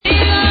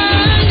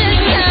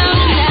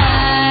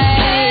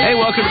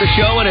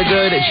and a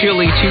good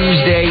chilly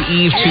Tuesday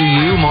Eve to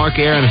you. Mark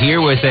Arum here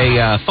with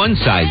a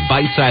fun-sized,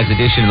 bite-sized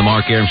edition of the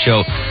Mark Arum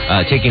Show,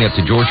 taking up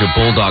to Georgia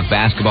Bulldog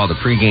basketball.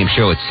 The pregame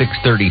show at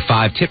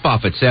 6:35,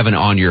 tip-off at 7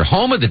 on your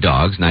home of the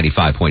Dogs,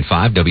 95.5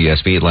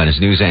 WSB,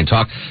 Atlanta's News and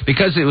Talk.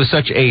 Because it was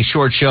such a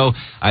short show,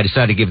 I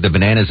decided to give the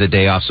Bananas a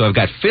day off, so I've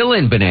got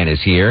fill-in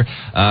Bananas here,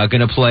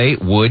 going to play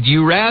Would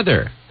You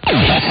Rather.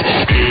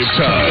 It's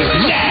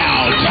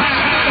now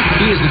time.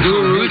 He is the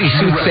guru, the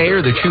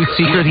soothsayer, the truth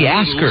seeker, the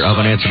asker of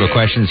unanswerable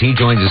questions. He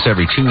joins us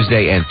every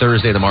Tuesday and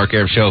Thursday, the Mark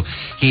Arum Show.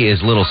 He is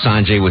Little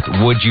Sanjay with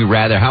Would You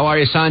Rather. How are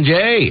you,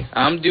 Sanjay?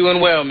 I'm doing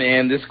well,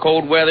 man. This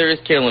cold weather is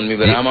killing me,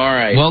 but I'm all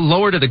right. Well,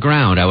 lower to the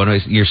ground.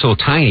 You're so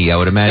tiny, I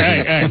would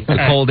imagine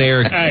cold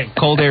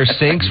air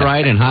sinks,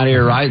 right, and hot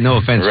air rises. No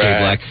offense, Jay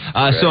Black.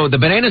 So the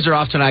Bananas are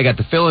off tonight. I got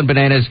the fill-in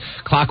Bananas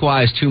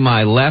clockwise to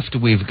my left.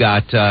 We've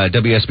got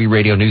WSB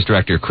Radio News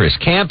Director Chris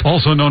Camp.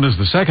 Also known as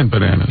the second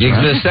Bananas,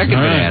 right? The second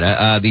Banana.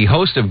 The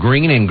host of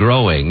Green and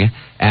Growing,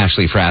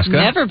 Ashley Frasca.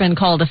 Never been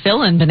called a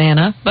fill-in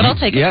banana, but I'll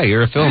take it. Yeah,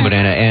 you're a fill-in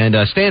banana. And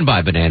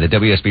standby banana,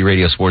 WSB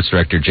Radio Sports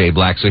Director Jay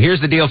Black. So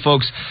here's the deal,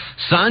 folks.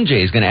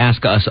 Sanjay is going to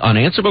ask us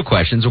unanswerable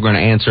questions. We're going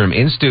to answer them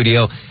in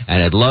studio,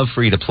 and I'd love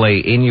for you to play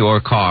in your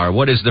car.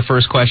 What is the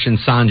first question,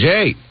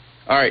 Sanjay?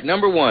 All right,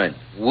 number one.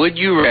 Would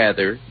you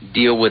rather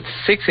deal with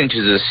 6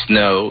 inches of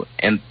snow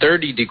and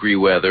 30-degree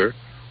weather,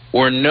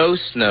 or no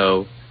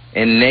snow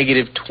and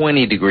negative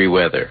 20-degree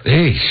weather?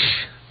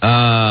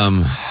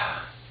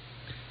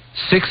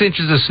 6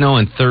 inches of snow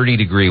and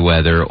 30-degree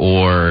weather,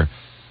 or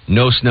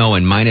no snow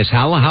and minus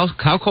how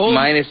cold?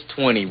 Minus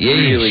 20,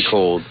 really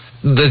cold.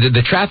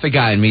 The traffic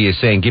guy in me is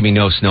saying, give me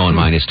no snow and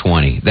minus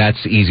 20.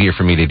 That's easier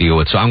for me to deal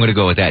with, so I'm going to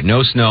go with that.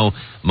 No snow,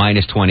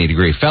 minus 20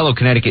 degree. Fellow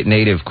Connecticut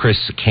native Chris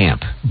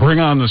Camp. Bring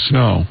on the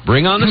snow.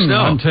 Bring on the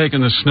snow. I'm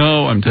taking the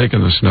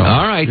snow.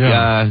 All right.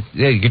 Yeah,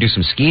 you could do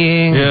some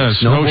skiing,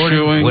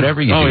 snowboarding,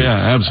 whatever you do. Oh,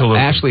 yeah, absolutely.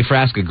 Ashley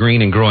Frasca,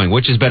 Green and Growing.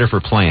 Which is better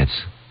for plants?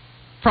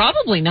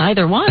 Probably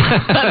neither one,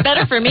 but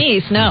better for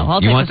me, snow.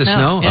 I'll take want the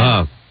snow?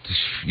 Yeah. Oh,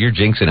 you're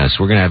jinxing us.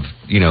 We're going to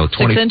have,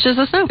 20... 6 inches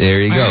of snow. There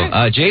you go.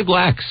 Right. Jay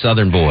Black,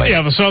 Southern boy.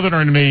 Yeah, the Southerner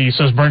in me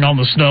says bring on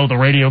the snow. The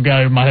radio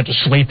guy might have to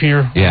sleep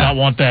here. Yeah. I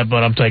want that,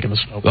 but I'm taking the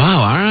snow.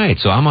 Wow, all right.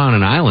 So I'm on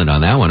an island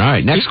on that one. All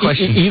right, next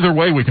question. Either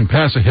way, we can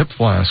pass a hip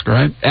flask,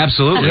 right?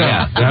 Absolutely,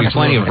 yeah. There'll be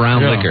plenty of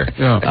brown liquor.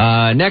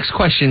 Yeah. Next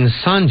question,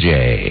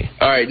 Sanjay.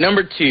 All right,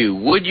 number two.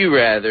 Would you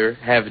rather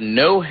have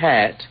no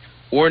hat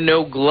or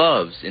no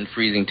gloves in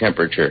freezing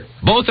temperature?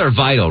 Both are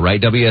vital, right?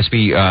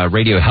 WSB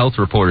radio health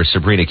reporter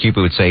Sabrina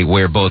Cupid would say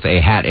wear both a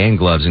hat and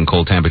gloves in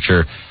cold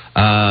temperature.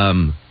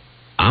 I'm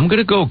going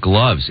to go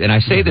gloves. And I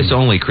say this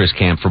only, Chris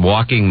Camp, from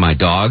walking my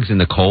dogs in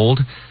the cold,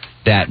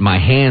 that my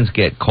hands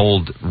get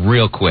cold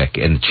real quick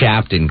and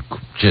chapped and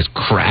just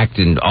cracked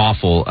and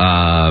awful.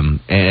 And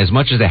as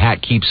much as the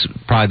hat keeps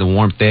probably the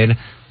warmth in,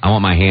 I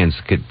want my hands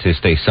to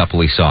stay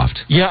supplely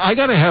soft. Yeah, I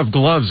got to have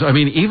gloves. I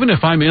mean, even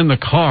if I'm in the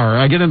car,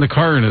 I get in the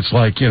car and it's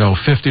like,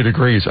 50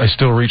 degrees, I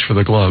still reach for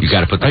the gloves. You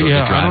got to put the driving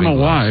gloves. I don't know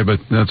why, but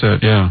that's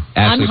it, yeah.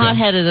 I'm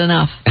hot-headed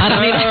enough. I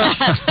don't need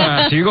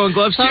that. So you're going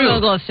gloves, too? I'm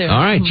going gloves, too.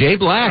 All right, Jay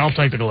Black. I'll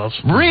take the gloves.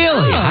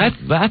 Really? Oh.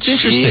 That's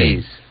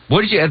interesting. Jeez.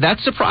 What did you?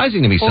 That's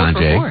surprising to me,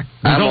 Sanjay.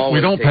 We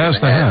don't pass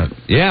the hat.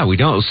 Yeah, we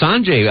don't.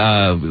 Sanjay,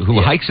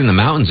 who hikes in the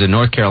mountains in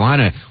North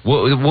Carolina,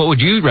 what would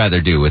you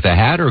rather do, with a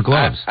hat or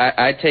gloves?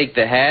 I take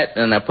the hat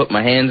and I put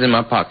my hands in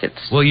my pockets.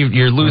 Well,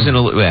 you're losing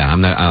a little. Yeah,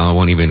 I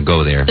won't even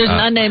go there. There's an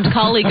unnamed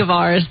colleague of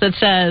ours that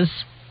says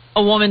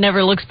a woman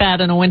never looks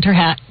bad in a winter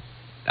hat.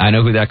 I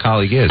know who that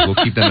colleague is.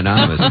 We'll keep them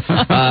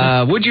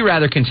anonymous. Would you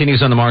rather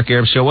continues on the Mark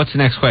Arum Show? What's the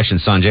next question,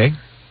 Sanjay?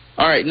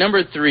 All right,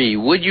 number three.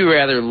 Would you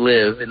rather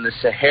live in the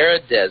Sahara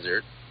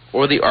Desert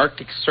or the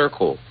Arctic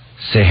Circle?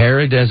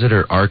 Sahara Desert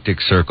or Arctic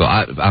Circle?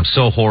 I'm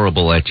so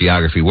horrible at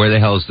geography. Where the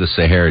hell is the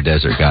Sahara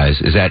Desert, guys?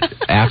 Is that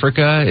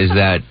Africa?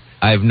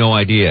 I have no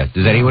idea.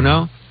 Does anyone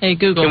know? Hey,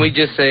 Google. Can we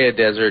just say a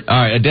desert? All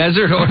right, a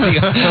desert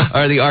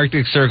or the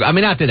Arctic Circle. I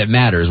mean, not that it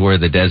matters where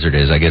the desert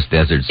is. I guess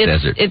desert's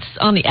desert. It's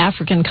on the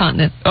African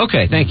continent.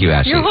 Okay, thank you,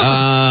 Ashley. You're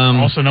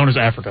welcome. Also known as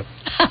Africa.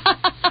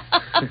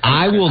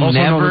 I will also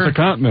never. Known as a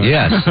continent.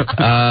 Yes.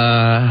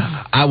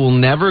 I will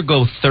never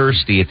go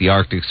thirsty at the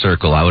Arctic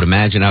Circle. I would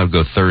imagine I would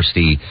go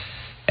thirsty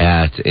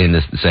in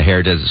the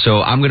Sahara Desert.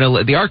 So I'm going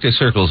to. The Arctic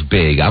Circle is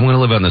big. I'm going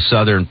to live on the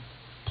southern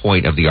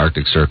point of the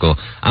Arctic Circle.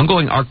 I'm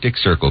going Arctic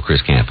Circle,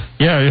 Chris Camp.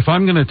 Yeah, if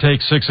I'm going to take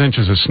 6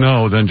 inches of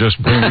snow, then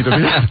just bring me to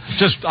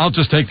I'll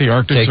just take the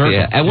Arctic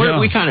Circle. And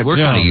we're kind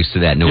of used to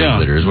that, New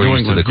Englanders. We're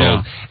used to the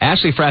cold.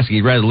 Ashley Frasca,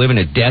 you'd rather live in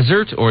a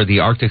desert or the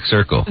Arctic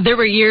Circle? There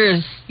were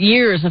years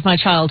of my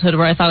childhood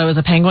where I thought I was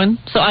a penguin,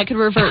 so I could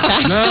revert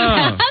back to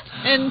that.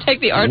 and take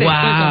the Arctic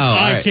Wow.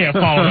 I can't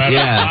follow that.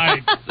 Yeah,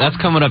 that's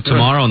coming up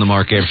tomorrow on the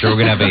Mark Arum Show.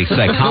 We're going to have a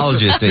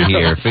psychologist in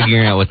here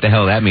figuring out what the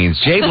hell that means.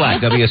 Jay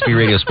Black, WSB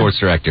Radio Sports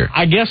Director.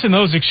 I guess in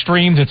those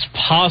extremes, it's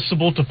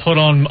possible to put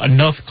on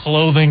enough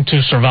clothing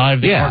to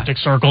survive the Arctic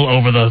Circle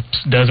over the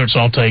desert, so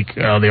I'll take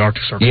the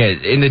Arctic Circle. Yeah,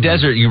 in the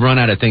desert, you run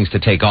out of things to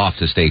take off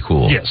to stay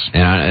cool. Yes.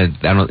 And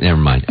I don't, never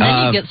mind.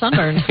 Then you get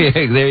sunburned.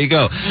 There you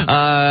go.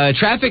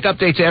 Traffic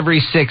updates every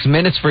 6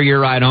 minutes for your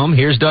ride home.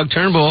 Here's Doug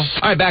Turnbull.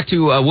 All right, back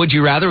to Would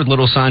You Rather with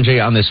Lil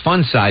Sanjay on this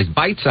fun-sized,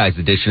 bite-sized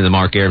edition of the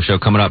Mark Arum Show.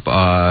 Coming up,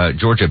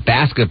 Georgia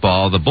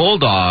basketball. The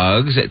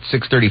Bulldogs at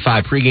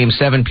 6:35 pregame,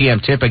 7 p.m.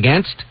 tip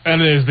against?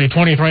 And it is the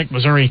 20th ranked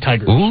Missouri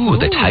Tigers. Ooh,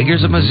 the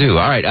Tigers of Mizzou.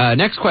 All right,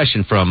 next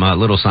question from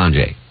Lil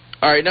Sanjay.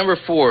 All right, number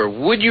 4.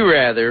 Would you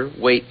rather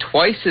wait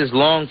twice as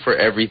long for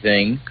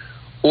everything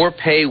or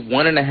pay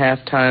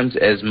 1.5 times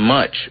as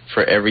much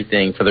for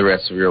everything for the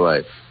rest of your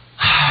life?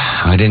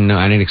 I didn't know.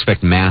 I didn't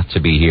expect math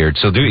to be here.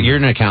 So you're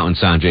an accountant,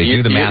 Sanjay.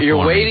 Do the math You're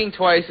for me. waiting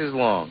twice as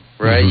long,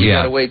 right? You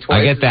got to wait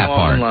twice as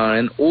long in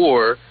line,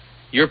 or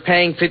you're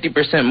paying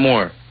 50%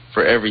 more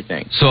for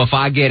everything. So if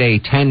I get a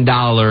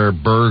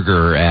 $10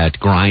 burger at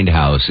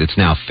Grindhouse, it's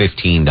now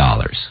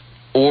 $15.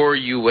 Or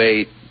you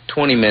wait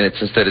 20 minutes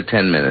instead of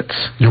 10 minutes.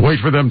 You wait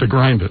for them to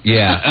grind it.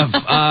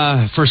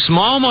 Yeah. For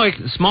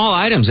small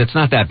items, it's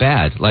not that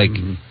bad. Like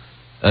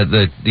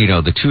the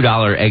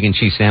 $2 egg and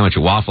cheese sandwich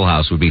at Waffle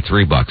House would be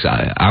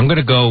 $3. I'm going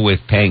to go with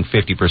paying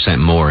 50%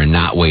 more and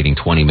not waiting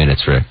 20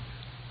 minutes for it.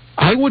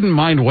 I wouldn't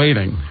mind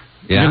waiting.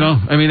 Yeah. You know,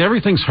 I mean,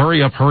 everything's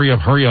hurry up.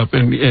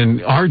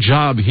 And our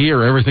job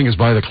here, everything is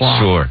by the clock.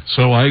 Sure.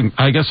 So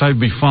I guess I'd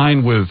be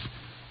fine with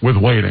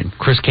waiting.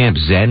 Chris Camp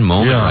Zen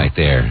moment right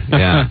there.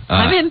 Yeah.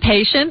 I'm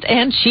impatient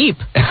and cheap.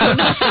 So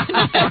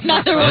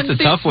neither one That's a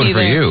suits tough one me for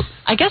there. you.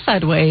 I guess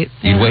I'd wait.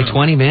 You'd wait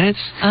 20 minutes?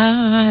 For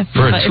a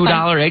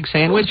 $2 egg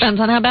sandwich?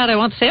 Depends on how bad I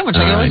want the sandwich.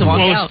 I can always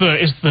walk out.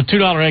 It's the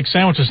 $2 egg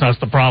sandwiches that's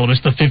the problem.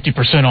 It's the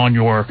 50% on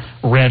your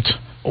rent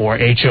or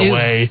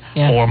HOA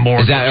or more.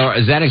 Is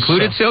that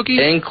included, Silky?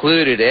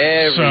 Included,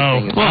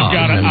 everything. So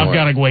I've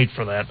got to wait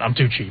for that. I'm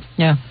too cheap.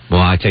 Yeah.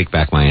 Well, I take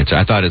back my answer.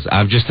 I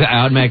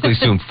automatically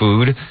assumed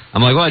food.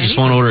 I'm like, well, I just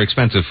won't order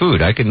expensive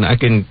food. I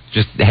can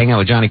just hang out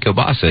with Johnny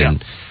Kilbasa. Yeah.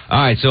 And, all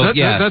right, so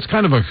that's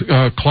kind of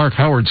a Clark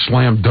Howard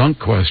slam dunk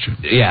question.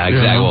 Yeah,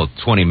 exactly. You know? Well,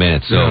 20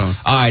 minutes. So, all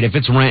right, if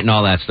it's rent and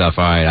all that stuff,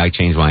 all right, I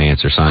changed my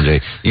answer,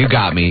 Sanjay. You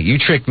got me. You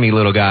tricked me,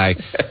 little guy.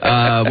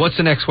 What's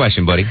the next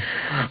question, buddy?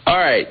 All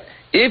right.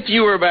 If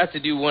you were about to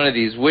do one of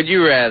these, would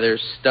you rather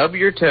stub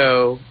your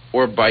toe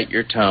or bite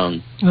your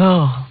tongue?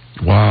 Oh.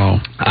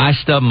 Wow. I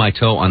stub my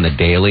toe on the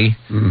daily,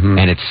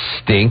 and it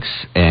stinks,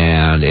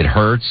 and it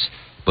hurts.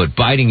 But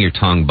biting your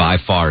tongue by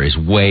far is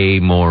way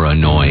more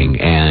annoying,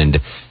 and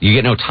you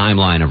get no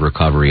timeline of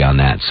recovery on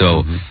that.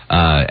 So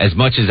as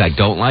much as I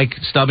don't like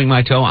stubbing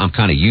my toe, I'm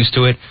kind of used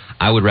to it.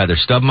 I would rather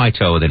stub my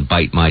toe than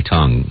bite my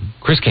tongue.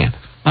 Chris Camp.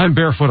 I'm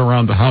barefoot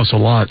around the house a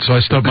lot, so I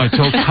stub my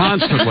toe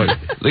constantly.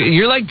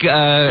 You're like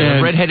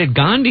redheaded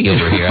Gandhi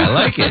over here. I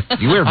like it.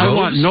 You wear robes? I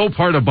want no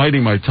part of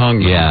biting my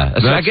tongue. Yeah,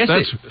 so I guess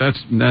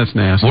that's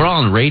nasty. We're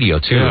all on radio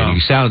too, and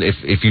you sound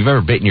if you've ever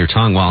bitten your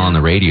tongue while on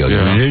the radio,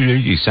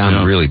 you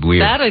sound really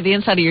weird. That or the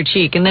inside of your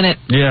cheek, and then it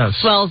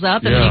swells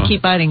up, and then you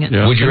keep biting it.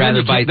 Yeah. Would you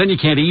rather bite? Then you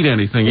can't eat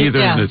anything either,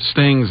 and it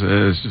stings.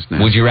 It's just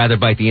nasty. Would you rather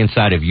bite the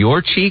inside of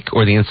your cheek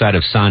or the inside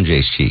of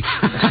Sanjay's cheek?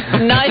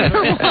 Neither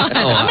one.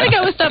 I'm going to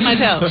go with stub my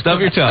toe. Stub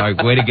your toe.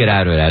 Way to get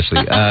out of it,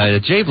 Ashley.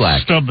 Jay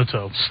Black. Stub the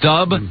toe.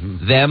 Stub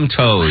them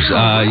toes.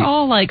 We're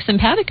all like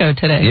simpatico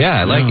today. Yeah,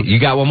 I like it. You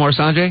got one more,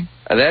 Sanjay?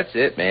 That's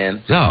it,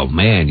 man. Oh,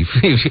 man. You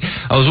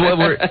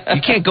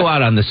can't go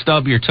out on the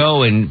stub your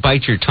toe and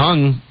bite your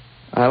tongue.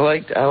 I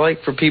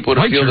like for people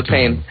to feel the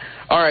pain.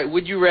 All right,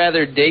 would you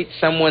rather date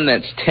someone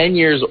that's 10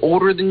 years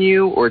older than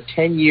you or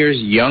 10 years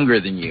younger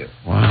than you?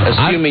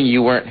 Wow. Assuming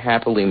you weren't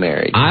happily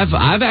married.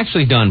 I've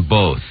actually done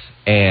both,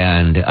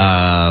 and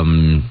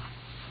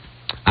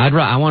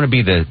I want to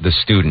be the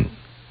student.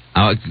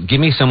 Give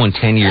me someone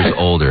 10 years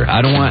older.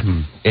 I don't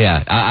want.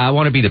 I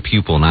want to be the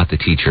pupil, not the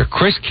teacher.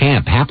 Chris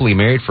Camp, happily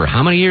married for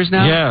how many years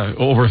now? Yeah,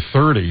 over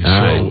 30.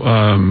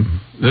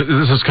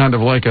 This is kind of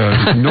like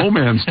a no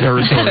man's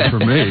territory for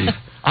me.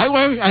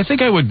 I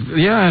think I would.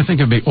 Yeah, I think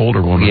it'd be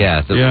older woman.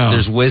 Yeah,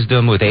 there's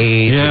wisdom with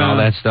age and all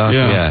that stuff.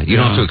 Yeah, you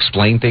don't have to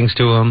explain things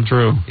to them.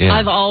 True. Yeah.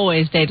 I've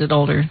always dated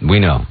older. We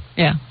know.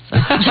 Yeah.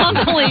 John's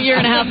only a year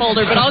and a half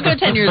older, but I'll go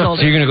 10 years older.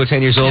 So you're going to go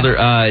 10 years older.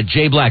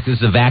 Jay Black, this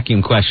is a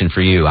vacuum question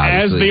for you,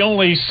 obviously. As the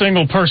only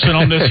single person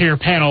on this here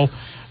panel,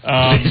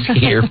 I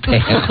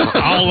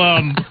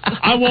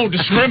won't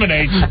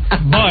discriminate,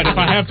 but if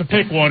I have to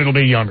pick one, it'll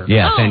be younger.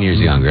 Yeah, 10 years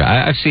younger.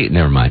 I see it.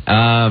 Never mind.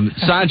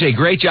 Sanjay,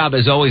 great job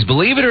as always.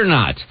 Believe it or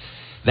not,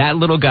 that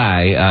little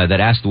guy that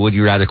asked the Would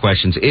You Rather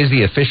questions is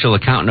the official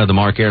accountant of the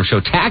Mark Arum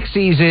Show. Tax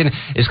season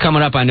is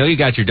coming up. I know you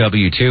got your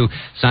W-2.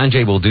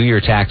 Sanjay will do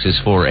your taxes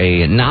for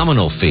a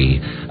nominal fee.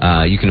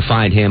 You can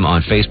find him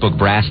on Facebook,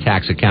 Brass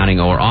Tax Accounting,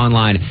 or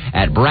online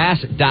at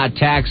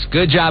brass.tax.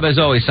 Good job as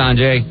always,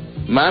 Sanjay.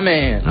 My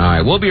man. All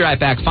right, we'll be right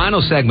back.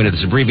 Final segment of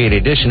this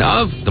abbreviated edition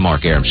of the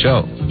Mark Arum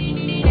Show.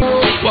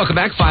 Welcome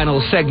back.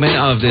 Final segment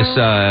of this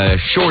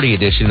shorty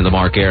edition of the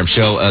Mark Arum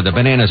Show. The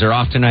Bananas are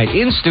off tonight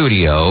in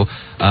studio.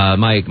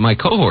 My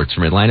cohorts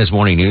from Atlanta's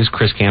Morning News,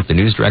 Chris Camp, the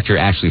news director,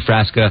 Ashley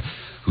Frasca,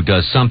 who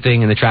does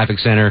something in the traffic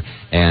center,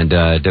 and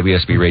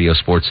WSB Radio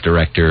Sports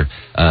Director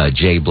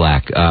Jay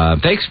Black.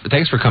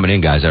 Thanks for coming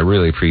in, guys. I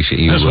really appreciate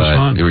you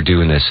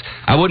doing this.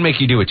 I wouldn't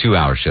make you do a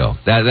 2-hour show.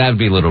 That would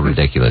be a little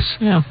ridiculous.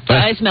 Yeah, the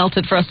ice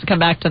melted for us to come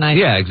back tonight.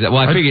 Yeah, exactly.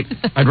 Well, I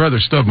figured I'd rather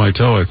stub my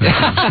toe.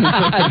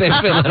 I think. Thanks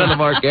for on the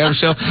Mark Arum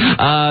Show.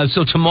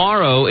 So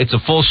tomorrow it's a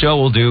full show.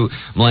 We'll do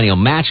Millennial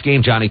Match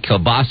Game. Johnny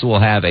Kilbasa will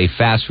have a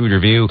fast food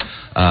review.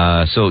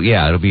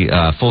 It'll be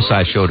a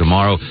full-size show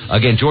tomorrow.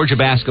 Again, Georgia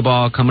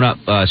basketball coming up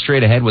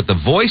straight ahead with the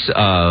voice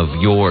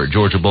of your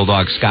Georgia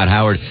Bulldogs, Scott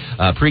Howard.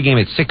 Pregame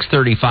at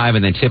 6:35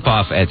 and then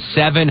tip-off at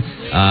 7.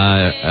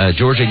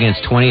 Georgia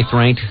against 20th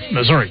ranked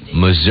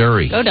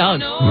Missouri. Go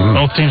Dogs.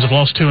 Both teams have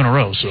lost 2 in a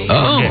row. So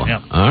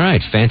all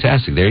right,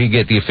 fantastic. There you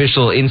get the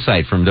official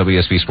insight from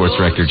WSB Sports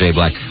Director Jay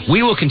Black.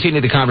 We will continue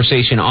the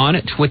conversation on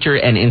Twitter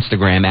and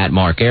Instagram at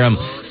Mark Arum,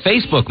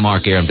 Facebook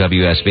Mark Arum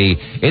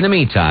WSB. In the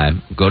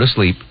meantime, go to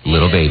sleep,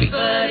 little baby.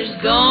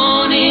 Everybody's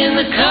gone in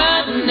the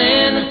cotton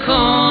and the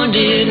corn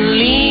didn't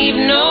leave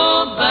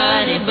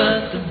nobody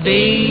but the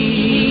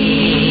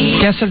baby.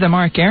 Guests of the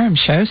Mark Arum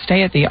Show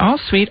stay at the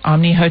All-Suite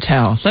Omni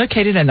Hotel,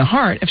 located in the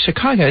heart of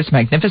Chicago's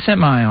Magnificent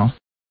Mile.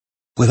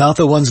 Without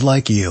the ones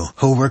like you,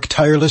 who work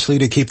tirelessly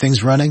to keep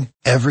things running,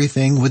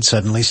 everything would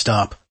suddenly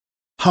stop.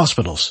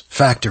 Hospitals,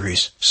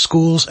 factories,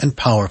 schools, and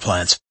power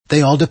plants,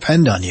 they all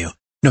depend on you.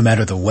 No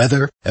matter the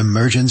weather,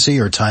 emergency,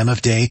 or time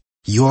of day,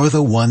 you're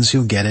the ones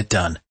who get it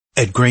done.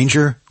 At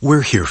Grainger,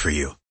 we're here for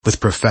you with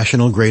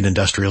professional-grade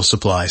industrial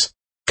supplies.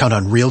 Count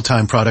on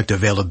real-time product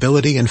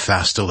availability and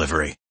fast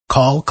delivery.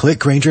 Call, click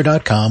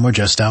Grainger.com, or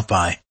just stop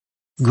by.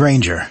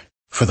 Grainger,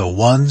 for the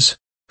ones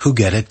who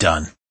get it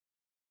done.